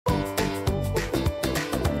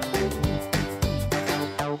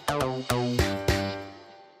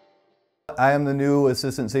I am the new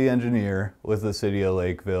assistant city engineer with the city of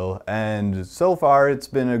Lakeville, and so far it's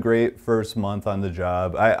been a great first month on the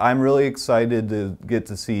job. I'm really excited to get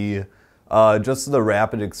to see just the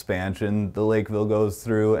rapid expansion the Lakeville goes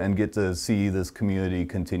through and get to see this community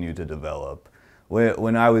continue to develop.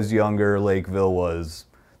 When I was younger, Lakeville was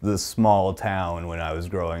this small town when I was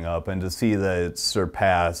growing up, and to see that it's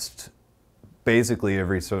surpassed basically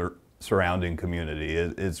every surrounding community,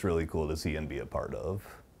 it's really cool to see and be a part of.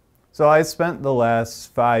 So I spent the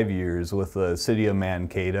last 5 years with the city of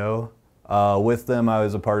Mankato. With them, I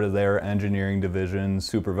was a part of their engineering division,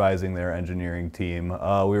 supervising their engineering team. We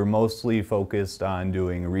were mostly focused on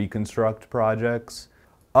doing reconstruct projects.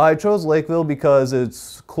 I chose Lakeville because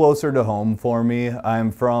it's closer to home for me. I'm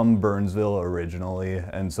from Burnsville originally,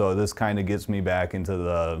 and so this kind of gets me back into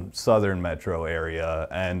the southern metro area,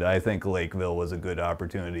 and I think Lakeville was a good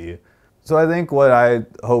opportunity. So I think what I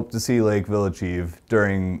hope to see Lakeville achieve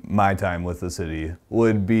during my time with the city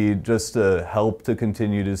would be just to help to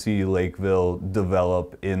continue to see Lakeville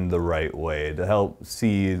develop in the right way, to help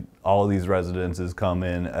see all these residences come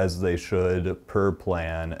in as they should per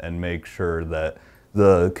plan and make sure that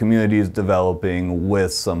the community is developing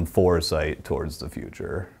with some foresight towards the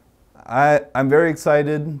future. I'm very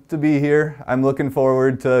excited to be here. I'm looking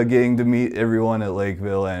forward to getting to meet everyone at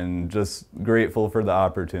Lakeville and just grateful for the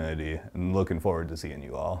opportunity and looking forward to seeing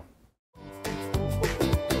you all.